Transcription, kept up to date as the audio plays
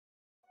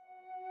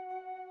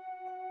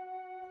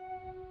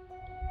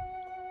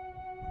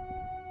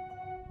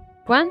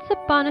Once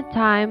upon a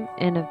time,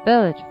 in a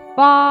village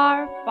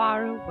far,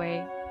 far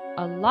away,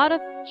 a lot of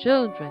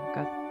children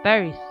got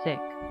very sick.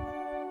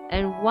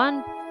 And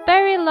one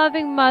very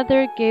loving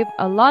mother gave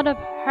a lot of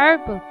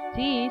herbal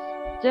teas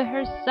to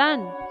her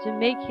son to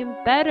make him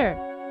better.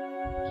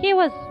 He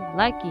was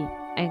lucky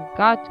and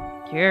got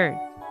cured.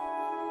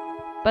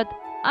 But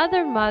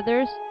other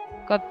mothers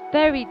got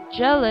very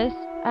jealous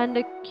and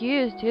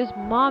accused his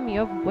mommy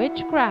of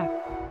witchcraft.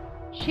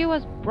 She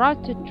was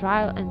brought to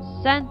trial and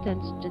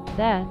sentenced to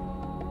death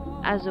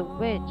as a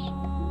witch.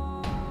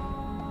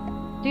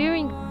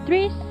 During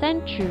 3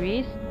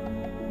 centuries,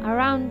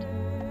 around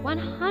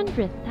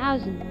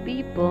 100,000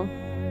 people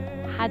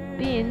had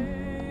been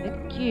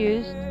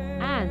accused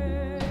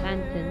and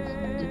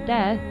sentenced to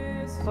death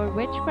for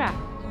witchcraft.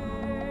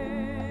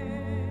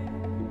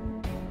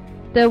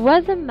 There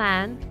was a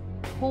man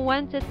who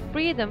wanted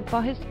freedom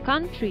for his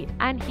country,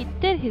 and he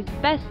did his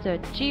best to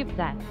achieve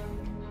that.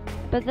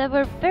 But there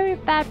were very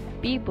bad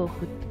people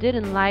who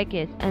didn't like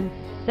it and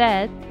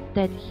said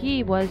that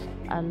he was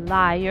a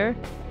liar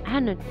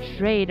and a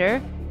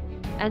traitor,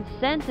 and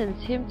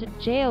sentenced him to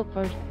jail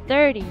for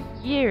 30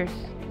 years.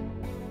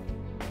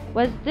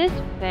 Was this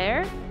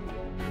fair?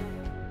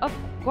 Of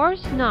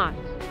course not.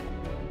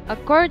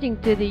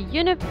 According to the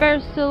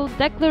Universal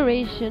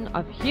Declaration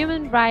of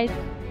Human Rights,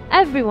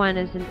 everyone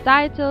is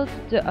entitled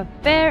to a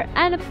fair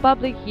and a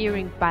public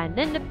hearing by an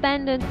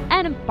independent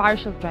and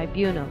impartial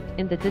tribunal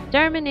in the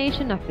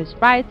determination of his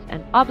rights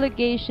and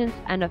obligations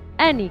and of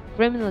any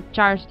criminal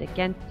charged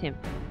against him.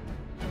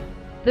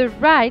 The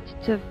right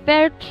to a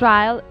fair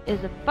trial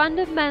is a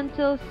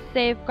fundamental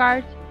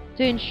safeguard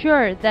to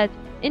ensure that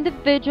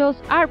individuals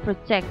are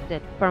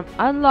protected from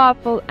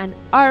unlawful and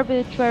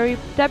arbitrary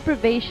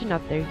deprivation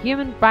of their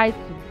human rights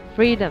and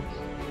freedoms.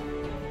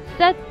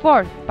 Set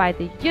forth by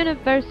the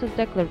Universal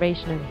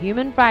Declaration of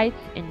Human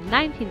Rights in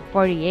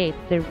 1948,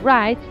 the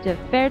right to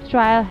a fair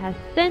trial has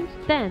since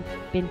then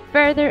been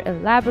further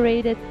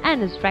elaborated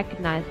and is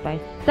recognized by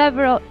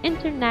several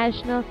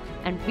international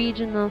and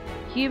regional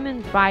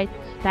human rights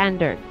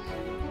standards.